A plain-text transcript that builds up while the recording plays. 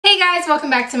guys, welcome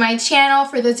back to my channel.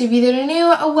 For those of you that are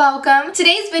new, welcome.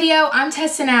 Today's video, I'm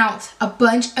testing out a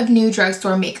bunch of new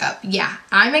drugstore makeup. Yeah,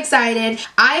 I'm excited.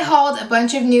 I hauled a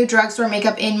bunch of new drugstore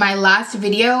makeup in my last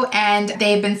video and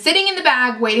they've been sitting in the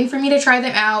bag waiting for me to try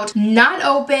them out. Not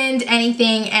opened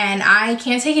anything and I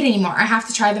can't take it anymore. I have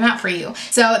to try them out for you.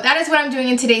 So that is what I'm doing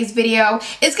in today's video.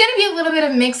 It's going to be a little bit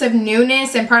of a mix of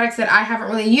newness and products that I haven't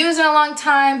really used in a long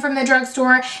time from the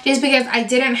drugstore, just because I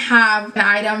didn't have an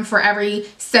item for every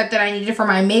set that I needed for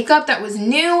my makeup that was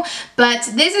new. But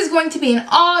this is going to be an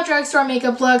all drugstore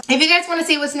makeup look. If you guys want to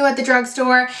see what's new at the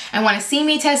drugstore and want to see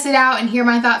me test it out and hear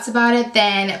my thoughts about it,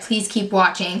 then please keep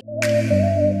watching.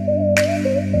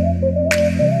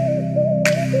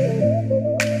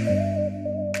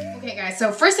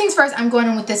 So first things first, I'm going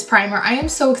in with this primer. I am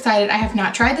so excited. I have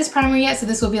not tried this primer yet, so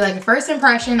this will be like a first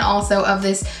impression also of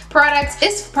this product.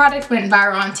 This product went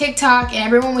viral on TikTok and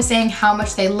everyone was saying how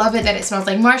much they love it, that it smells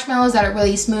like marshmallows, that it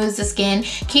really smooths the skin,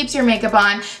 keeps your makeup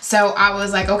on. So I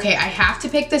was like, okay, I have to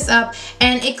pick this up.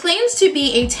 And it claims to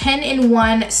be a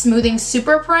 10-in-1 smoothing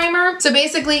super primer. So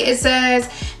basically it says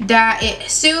that it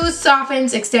soothes,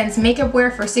 softens, extends makeup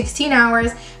wear for 16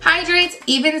 hours, hydrates,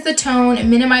 evens the tone,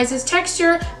 minimizes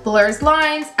texture, blurs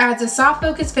lines, adds a soft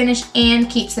focus finish, and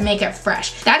keeps the makeup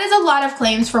fresh. That is a lot of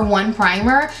claims for one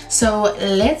primer, so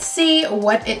let's see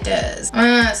what it does.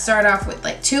 I'm gonna start off with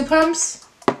like 2 pumps.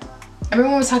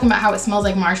 Everyone was talking about how it smells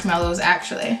like marshmallows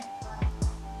actually.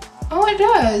 Oh, it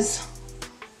does.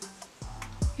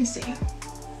 Let me see.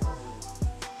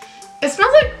 It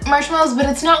smells like marshmallows, but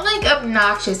it's not like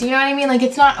obnoxious, you know what I mean? Like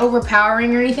it's not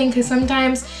overpowering or anything, because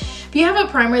sometimes if you have a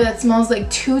primer that smells like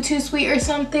too sweet or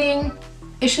something,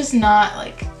 it's just not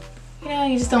like, you know,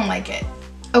 you just don't like it.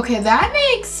 Okay, that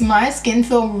makes my skin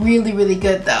feel really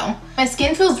good though. My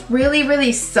skin feels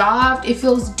really soft. It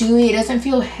feels dewy. It doesn't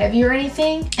feel heavy or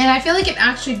anything. And I feel like it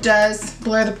actually does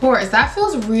blur the pores. That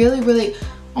feels really,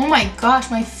 oh my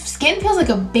gosh, my skin feels like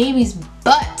a baby's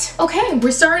butt. Okay,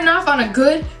 we're starting off on a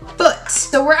good foot.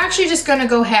 So we're actually just gonna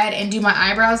go ahead and do my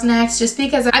eyebrows next, just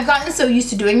because I've gotten so used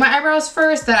to doing my eyebrows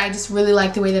first that I just really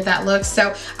like the way that that looks.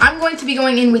 So I'm going to be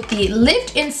going in with the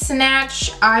Lift and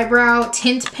Snatch eyebrow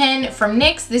tint pen from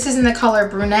NYX. This is in the color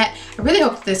Brunette. I really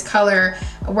hope this color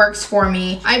works for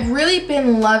me. I've really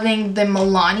been loving the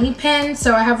Milani pen,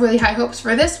 so I have really high hopes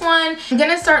for this one. I'm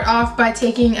gonna start off by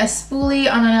taking a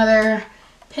spoolie on another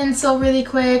pencil really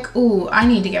quick. Ooh, I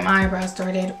need to get my eyebrows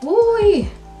started. Ooh.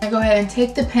 I go ahead and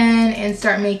take the pen and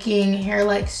start making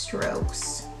hair-like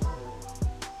strokes.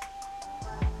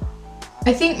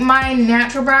 I think my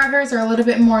natural brow hairs are a little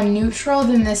bit more neutral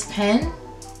than this pen,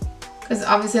 because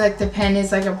obviously like the pen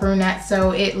is like a brunette,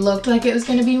 so it looked like it was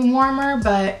going to be warmer,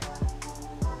 but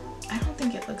I don't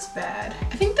think it looks bad.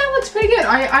 I think that looks pretty good.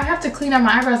 I have to clean up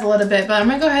my eyebrows a little bit, but I'm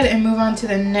gonna go ahead and move on to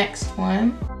the next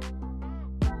one.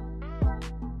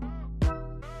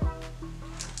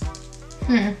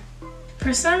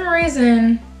 For some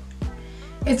reason,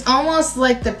 it's almost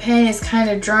like the pen is kind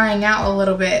of drying out a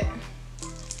little bit,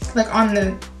 like on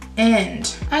the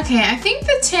end. Okay, I think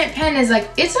the tint pen is like,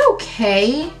 it's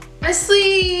okay.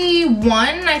 Honestly, 1,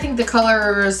 I think the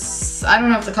colors, I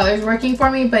don't know if the color is working for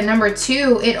me, but number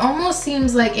 2, it almost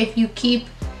seems like if you keep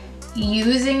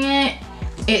using it,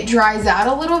 it dries out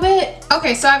a little bit.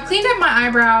 Okay, so I've cleaned up my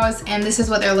eyebrows and this is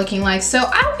what they're looking like. So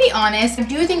I'll be honest, I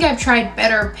do think I've tried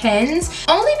better pens,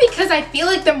 only because I feel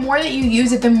like the more that you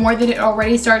use it, the more that it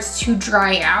already starts to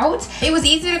dry out. It was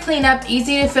easy to clean up,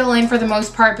 easy to fill in for the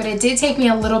most part, but it did take me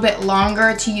a little bit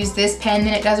longer to use this pen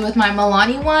than it does with my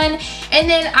Milani one. And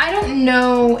then I don't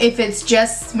know if it's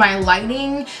just my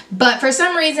lighting, but for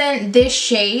some reason this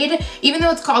shade, even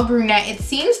though it's called Brunette, it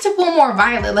seems to pull more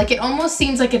violet. Like it almost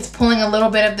seems like it's pulling a little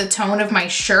bit of the tone of my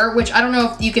shirt, which I don't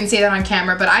know if you can see that on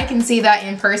camera, but I can see that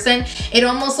in person. It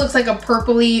almost looks like a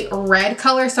purpley red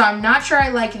color, so I'm not sure I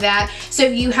like that. So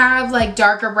if you have like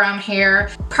darker brown hair,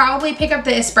 probably pick up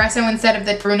the espresso instead of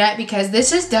the brunette, because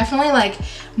this is definitely like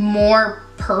more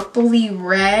purpley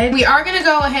red. We are gonna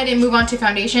go ahead and move on to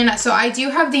foundation. So I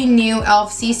do have the new e.l.f.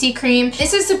 CC cream.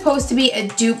 This is supposed to be a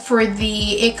dupe for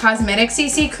the IT Cosmetics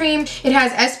CC cream. It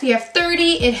has SPF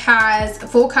 30, it has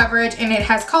full coverage, and it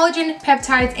has collagen,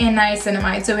 peptides, and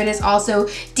niacinamide. So it is also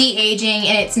de-aging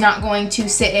and it's not going to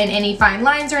sit in any fine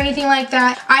lines or anything like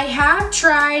that. I have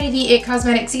tried the IT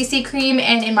Cosmetics CC cream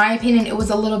and in my opinion it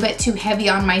was a little bit too heavy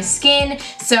on my skin.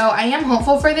 So I am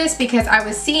hopeful for this because I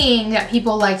was seeing that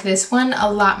people like this one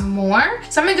a lot more.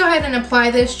 So I'm gonna go ahead and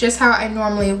apply this just how I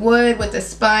normally would with a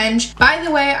sponge. By the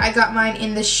way, I got mine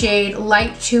in the shade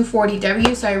Light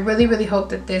 240W, so I really hope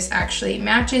that this actually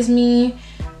matches me,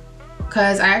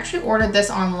 because I actually ordered this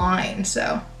online.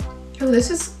 So, oh,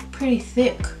 this is pretty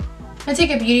thick. I'm gonna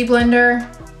take a beauty blender,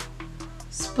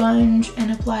 sponge,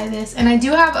 and apply this. And I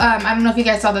do have, I don't know if you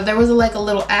guys saw that there was like a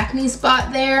little acne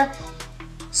spot there.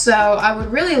 So I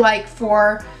would really like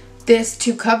for this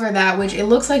to cover that, which it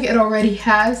looks like it already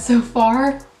has so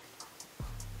far.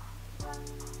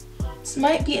 This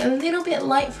might be a little bit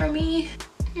light for me.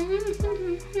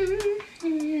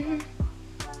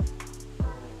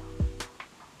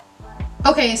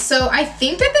 Okay, so I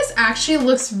think that this actually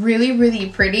looks really, really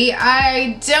pretty.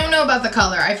 I don't know about the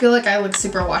color. I feel like I look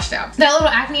super washed out. That little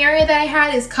acne area that I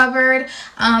had is covered.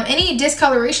 Any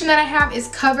discoloration that I have is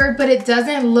covered, but it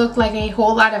doesn't look like a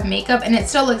whole lot of makeup, and it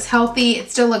still looks healthy.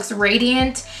 It still looks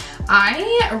radiant.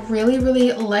 I really,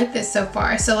 really like this so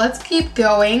far. So let's keep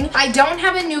going. I don't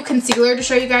have a new concealer to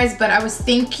show you guys, but I was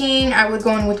thinking I would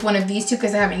go in with one of these two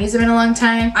because I haven't used them in a long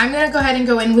time. I'm gonna go ahead and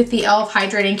go in with the e.l.f.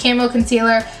 Hydrating Camo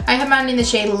Concealer. I have mine in the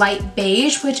shade Light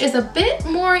Beige, which is a bit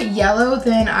more yellow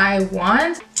than I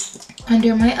want.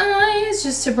 Under my eyes,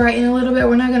 just to brighten a little bit.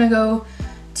 We're not gonna go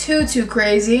too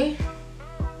crazy.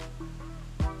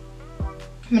 I'm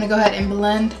gonna go ahead and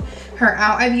blend her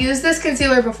out. I've used this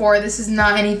concealer before. This is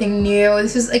not anything new.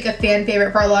 This is like a fan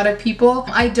favorite for a lot of people.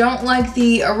 I don't like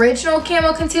the original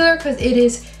Camo concealer because it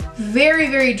is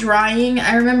very drying.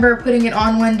 I remember putting it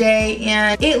on one day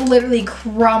and it literally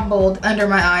crumbled under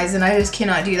my eyes, and I just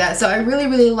cannot do that. So I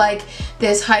really like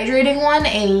this hydrating one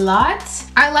a lot.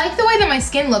 I like the way that my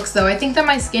skin looks though. I think that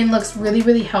my skin looks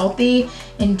really healthy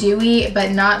and dewy,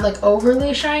 but not like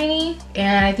overly shiny.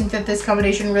 And I think that this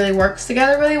combination really works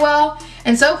together really well.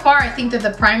 And so far, I think that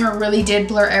the primer really did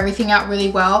blur everything out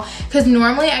really well, because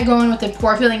normally I go in with a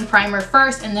pore filling primer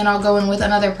first and then I'll go in with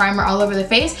another primer all over the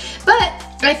face. But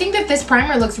I think that this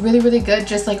primer looks really good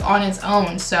just like on its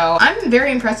own. So I'm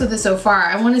very impressed with this so far.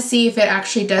 I want to see if it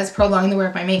actually does prolong the wear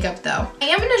of my makeup though. I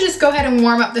am going to just go ahead and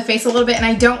warm up the face a little bit, and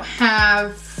I don't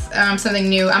have something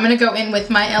new. I'm gonna go in with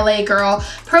my LA Girl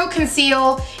Pro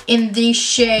Conceal in the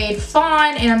shade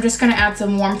Fawn, and I'm just gonna add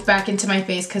some warmth back into my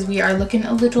face because we are looking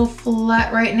a little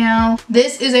flat right now.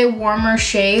 This is a warmer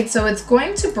shade, so it's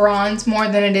going to bronze more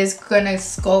than it is gonna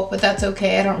sculpt, but that's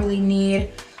okay. I don't really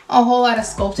need a whole lot of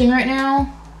sculpting right now.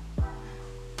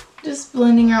 Just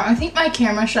blending out. I think my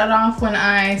camera shut off when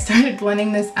I started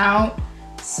blending this out,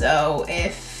 so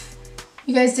if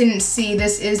you guys didn't see,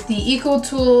 this is the Eco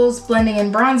Tools blending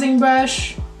and bronzing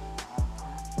brush.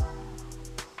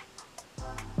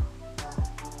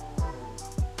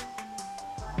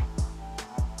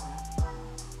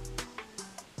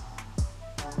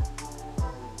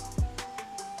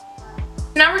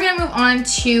 Now we're gonna move on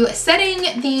to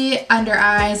setting the under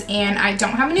eyes, and I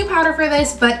don't have a new powder for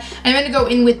this, but I'm gonna go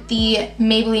in with the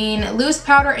Maybelline loose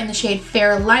powder in the shade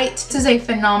Fair Light. This is a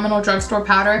phenomenal drugstore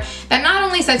powder that not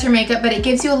only sets your makeup, but it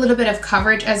gives you a little bit of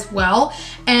coverage as well,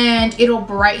 and it'll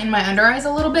brighten my under eyes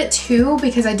a little bit too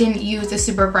because I didn't use a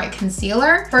super bright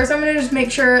concealer. First, I'm gonna just make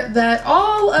sure that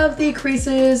all of the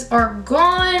creases are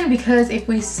gone, because if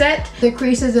we set the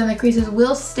creases, then the creases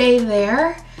will stay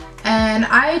there. And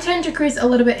I tend to crease a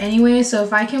little bit anyway, so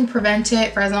if I can prevent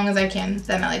it for as long as I can,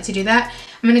 then I like to do that.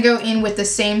 I'm gonna go in with the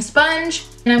same sponge,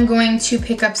 and I'm going to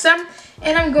pick up some,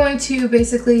 and I'm going to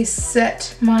basically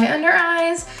set my under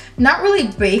eyes. Not really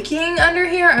baking under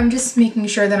here, I'm just making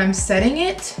sure that I'm setting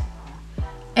it.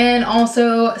 And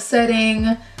also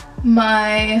setting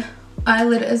my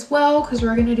eyelid as well, because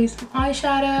we're gonna do some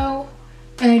eyeshadow.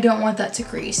 And I don't want that to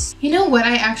crease. You know what?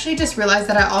 I actually just realized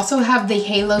that I also have the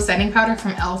Halo setting powder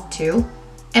from e.l.f. too.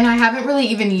 And I haven't really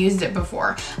even used it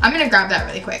before. I'm gonna grab that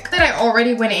really quick. That I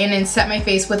already went in and set my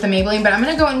face with the Maybelline, but I'm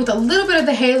gonna go in with a little bit of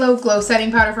the Halo Glow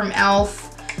setting powder from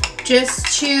e.l.f.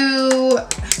 just to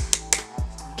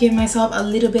give myself a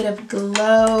little bit of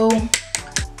glow.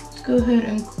 Let's go ahead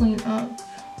and clean up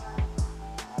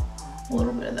a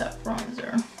little bit of that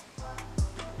bronzer.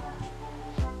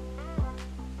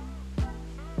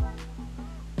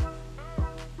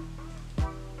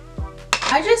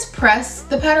 I just press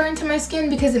the powder into my skin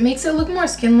because it makes it look more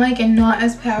skin-like and not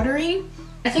as powdery.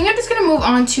 I think I'm just gonna move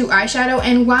on to eyeshadow,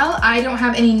 and while I don't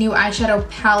have any new eyeshadow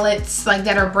palettes like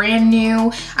that are brand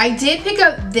new, I did pick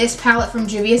up this palette from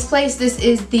Juvias Place. This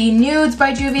is the Nudes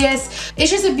by Juvias.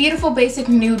 It's just a beautiful basic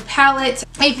nude palette.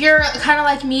 If you're kind of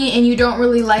like me and you don't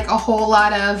really like a whole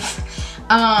lot of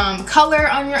color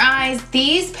on your eyes.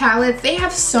 These palettes, they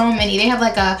have so many. They have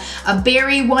like a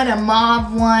berry one, a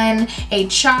mauve one, a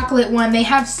chocolate one. They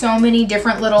have so many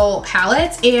different little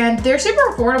palettes, and they're super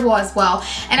affordable as well.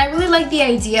 And I really like the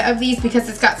idea of these because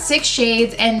it's got 6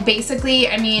 shades, and basically,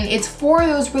 I mean, it's for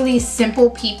those really simple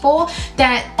people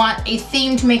that want a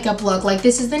themed makeup look. Like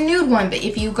this is the nude one, but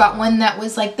if you got one that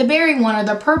was like the berry one or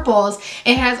the purples,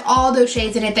 it has all those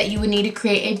shades in it that you would need to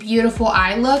create a beautiful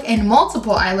eye look, and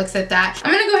multiple eye looks at that.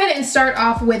 I'm gonna go ahead and start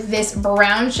off with this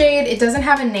brown shade. It doesn't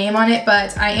have a name on it,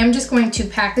 but I am just going to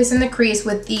pack this in the crease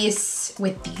with the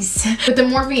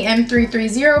Morphe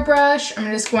M330 brush.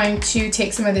 I'm just going to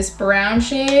take some of this brown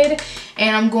shade,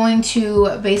 and I'm going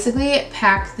to basically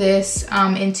pack this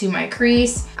into my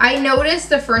crease. I noticed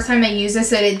the first time I used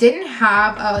this that it didn't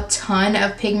have a ton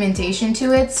of pigmentation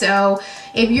to it, so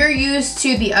if you're used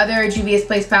to the other Juvias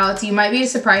Place palettes, you might be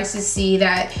surprised to see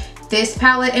that this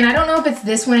palette, and I don't know if it's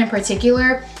this one in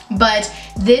particular, but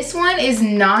this one is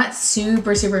not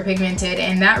super pigmented,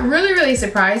 and that really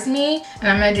surprised me. And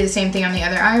I'm gonna do the same thing on the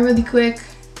other eye really quick.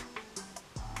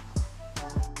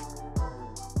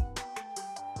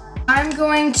 I'm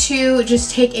going to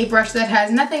just take a brush that has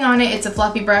nothing on it. It's a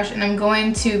fluffy brush, and I'm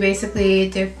going to basically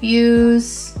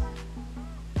diffuse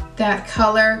that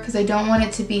color because I don't want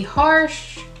it to be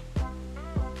harsh.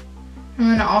 I'm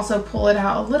gonna also pull it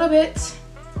out a little bit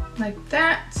like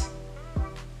that.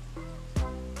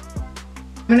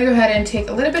 I'm gonna go ahead and take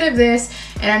a little bit of this,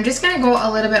 and I'm just gonna go a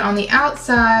little bit on the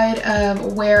outside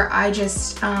of where I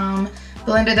just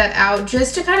blended that out,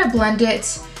 just to kind of blend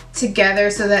it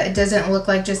together so that it doesn't look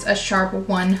like just a sharp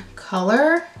one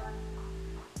color.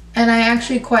 And I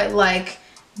actually quite like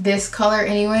this color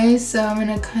anyways, so I'm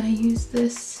gonna kind of use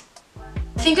this.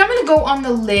 I think I'm gonna go on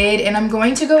the lid, and I'm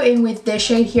going to go in with this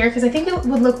shade here because I think it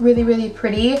would look really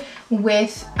pretty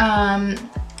with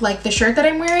like the shirt that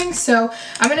I'm wearing. So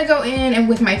I'm gonna go in and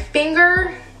with my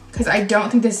finger, because I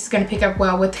don't think this is gonna pick up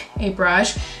well with a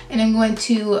brush, and I'm going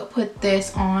to put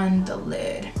this on the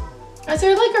lid. Is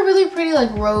there like a really pretty like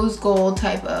rose gold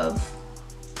type of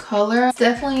color? It's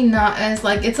definitely not as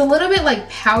like, it's a little bit like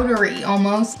powdery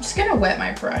almost. I'm just gonna wet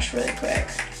my brush really quick.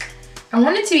 I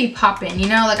want it to be popping, you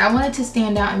know, like I want it to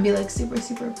stand out and be like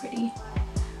super pretty.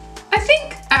 I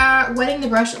think wetting the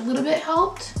brush a little bit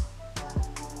helped.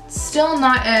 Still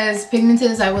not as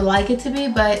pigmented as I would like it to be,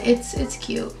 but it's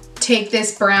cute. Take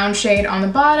this brown shade on the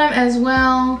bottom as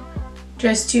well,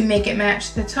 just to make it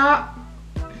match the top.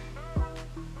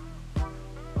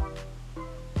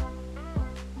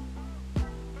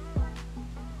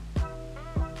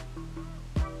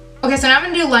 Okay, so now I'm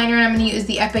gonna do liner, and I'm gonna use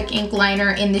the Epic Ink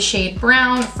liner in the shade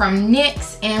brown from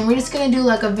NYX, and we're just gonna do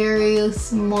like a very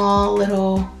small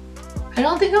little, I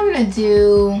don't think I'm gonna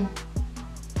do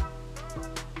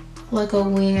like a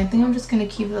wing. I think I'm just gonna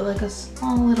keep it like a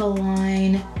small little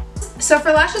line. So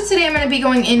for lashes today, I'm gonna be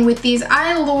going in with these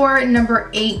Eyelure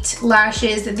number 8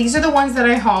 lashes. These are the ones that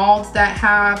I hauled that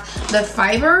have the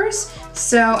fibers.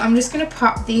 So I'm just gonna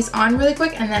pop these on really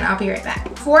quick, and then I'll be right back.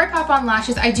 Before I pop on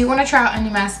lashes, I do wanna try out a new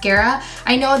mascara.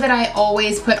 I know that I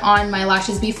always put on my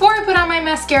lashes before I put on my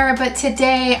mascara, but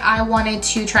today I wanted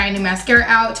to try a new mascara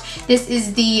out. This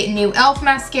is the new e.l.f.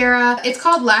 mascara. It's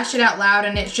called Lash It Out Loud,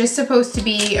 and it's just supposed to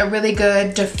be a really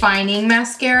good defining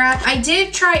mascara. I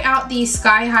did try out the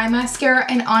Sky High mascara,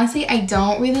 and honestly, I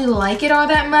don't really like it all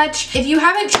that much. If you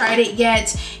haven't tried it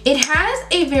yet, it has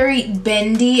a very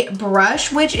bendy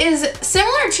brush, which is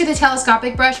similar to the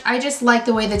telescopic brush. I just like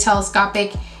the way the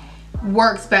telescopic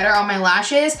works better on my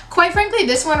lashes. Quite frankly,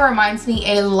 this one reminds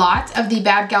me a lot of the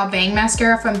Bad Gal Bang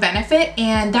mascara from Benefit,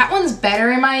 and that one's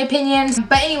better in my opinion.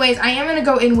 But anyways, I am gonna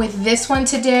go in with this one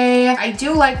today. I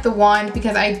do like the wand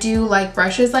because I do like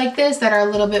brushes like this that are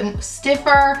a little bit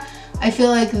stiffer. I feel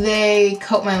like they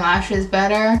coat my lashes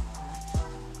better.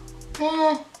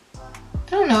 I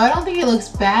don't know, I don't think it looks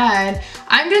bad.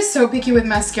 I'm just so picky with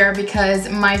mascara because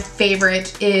my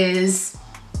favorite is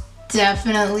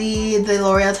definitely the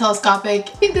L'Oreal Telescopic.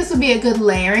 I think this would be a good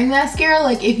layering mascara.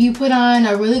 Like if you put on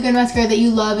a really good mascara that you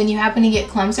love and you happen to get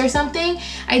clumps or something,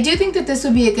 I do think that this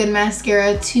would be a good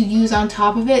mascara to use on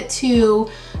top of it to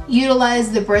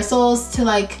utilize the bristles to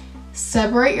like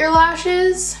separate your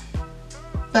lashes.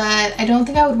 But I don't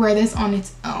think I would wear this on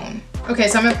its own. Okay,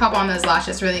 so I'm gonna pop on those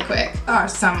lashes really quick. Oh,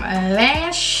 some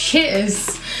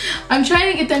lashes. I'm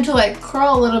trying to get them to like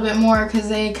curl a little bit more because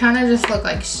they kind of just look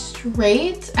like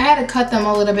straight. I had to cut them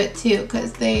a little bit too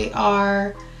because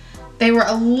they're They were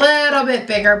a little bit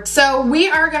bigger. So we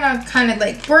are gonna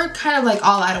we're kind of like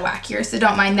all out of whack here, so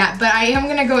don't mind that. But I am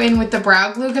gonna go in with the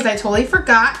brow glue because I totally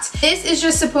forgot. This is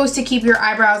just supposed to keep your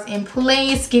eyebrows in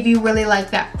place, give you really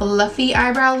like that fluffy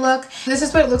eyebrow look. This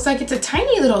is what it looks like. It's a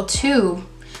tiny little tube.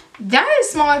 That is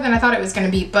smaller than I thought it was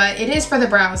gonna be, but it is for the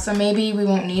brows, so maybe we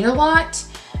won't need a lot.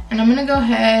 And I'm gonna go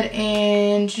ahead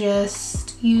and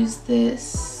just use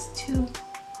this to...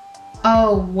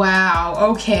 Oh, wow.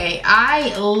 Okay,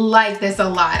 I like this a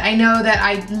lot. I know that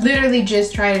I literally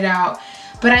just tried it out,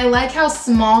 but I like how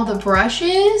small the brush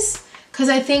is because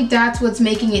I think that's what's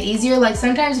making it easier. Like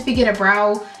sometimes if you get a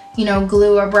brow, you know,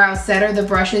 glue or brow setter, the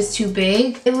brush is too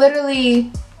big. It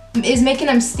literally is making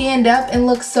them stand up and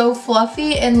look so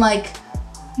fluffy and like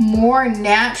more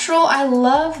natural. I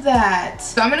love that.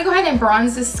 So I'm gonna go ahead and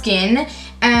bronze the skin,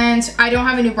 and I don't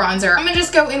have a new bronzer. I'm gonna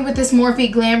just go in with this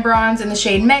Morphe Glambronze in the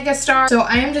shade Megastar. So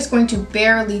I am just going to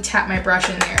barely tap my brush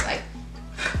in there,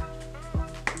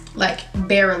 like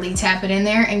barely tap it in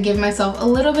there and give myself a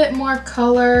little bit more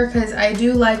color because I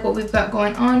do like what we've got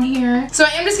going on here. So I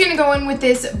am just gonna go in with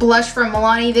this blush from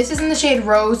Milani. This is in the shade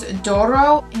Rose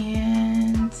Doro,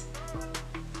 and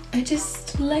I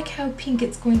just like how pink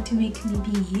it's going to make me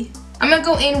be. I'm gonna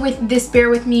go in with this Bear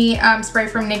With Me spray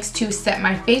from NYX to set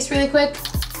my face really quick.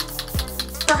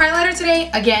 For highlighter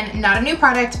today, again, not a new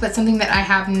product, but something that I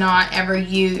have not ever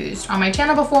used on my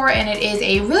channel before, and it is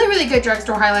a really, really good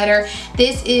drugstore highlighter.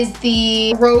 This is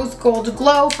the Rose Gold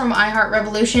Glow from I Heart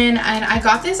Revolution, and I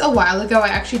got this a while ago. I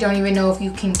actually don't even know if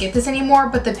you can get this anymore,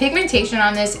 but the pigmentation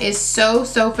on this is so,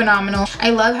 so phenomenal. I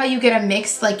love how you get a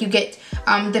mix, like you get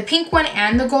the pink one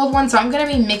and the gold one, so I'm gonna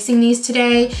be mixing these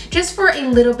today just for a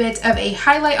little bit of a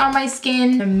highlight on my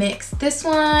skin. I'm gonna mix this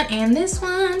one and this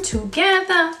one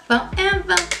together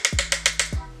forever.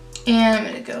 And I'm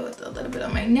gonna go with a little bit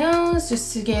on my nose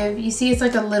just to give, you see it's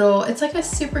like a little, it's like a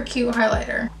super cute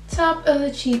highlighter. Top of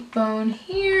the cheekbone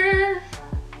here.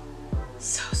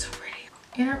 So, so pretty.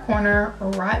 Inner corner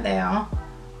right there.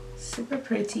 Super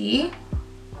pretty.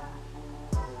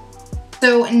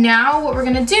 So now what we're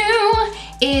gonna do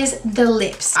is the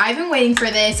lips. I've been waiting for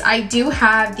this. I do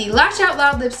have the Lash Out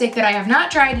Loud lipstick that I have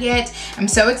not tried yet. I'm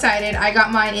so excited. I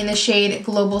got mine in the shade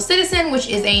Global Citizen, which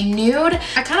is a nude.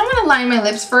 I kind of want to line my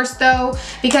lips first though,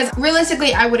 because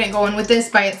realistically I wouldn't go in with this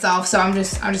by itself, so I'm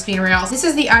just being real. This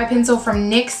is the eye pencil from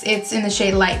NYX. It's in the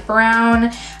shade Light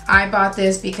Brown. I bought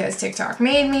this because TikTok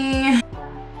made me.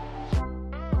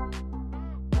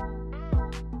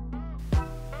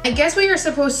 I guess what you're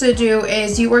supposed to do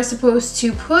is you are supposed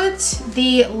to put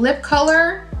the lip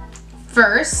color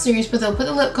first. So you're supposed to put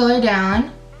the lip color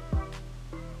down.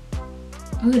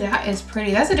 Ooh, that is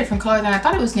pretty. That's a different color than I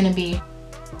thought it was gonna be.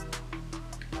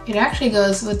 It actually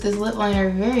goes with this lip liner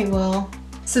very well.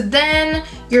 So then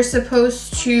you're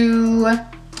supposed to,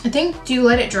 I think, do you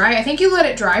let it dry? I think you let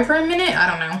it dry for a minute. I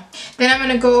don't know. Then I'm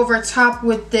gonna go over top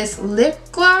with this lip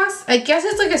gloss. I guess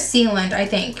it's like a sealant, I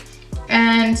think.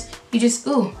 And you just,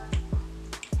 ooh,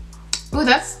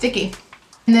 that's sticky.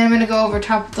 And then I'm gonna go over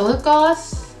top with the lip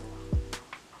gloss.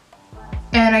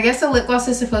 And I guess the lip gloss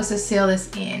is supposed to seal this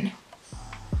in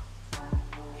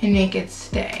and make it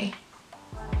stay.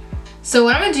 So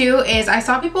what I'm gonna do is, I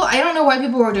saw people, I don't know why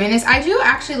people were doing this. I do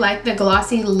actually like the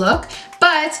glossy look,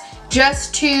 but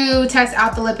just to test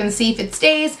out the lip and see if it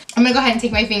stays, I'm gonna go ahead and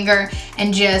take my finger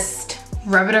and just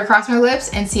rub it across my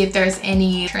lips and see if there's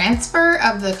any transfer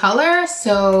of the color.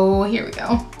 So here we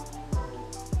go.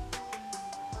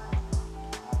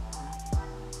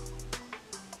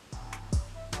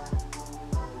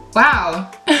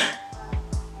 Wow.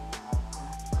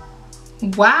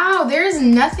 Wow, there's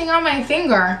nothing on my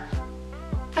finger.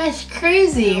 That's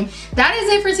crazy. That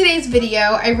is it for today's video.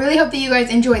 I really hope that you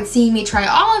guys enjoyed seeing me try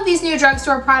all of these new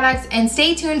drugstore products, and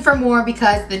stay tuned for more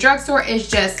because the drugstore is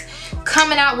just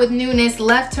coming out with newness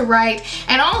left to right.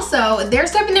 And also, they're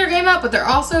stepping their game up, but they're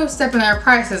also stepping their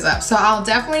prices up. So I'll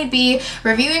definitely be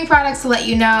reviewing products to let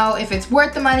you know if it's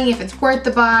worth the money, if it's worth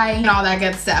the buy, and all that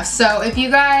good stuff. So if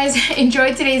you guys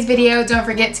enjoyed today's video, don't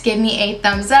forget to give me a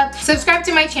thumbs up, subscribe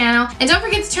to my channel, and don't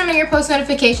forget to turn on your post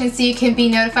notifications so you can be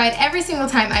notified every single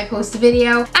time I post a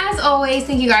video. As always,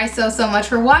 thank you guys so much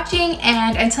for watching,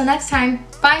 and until next time,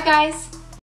 bye guys!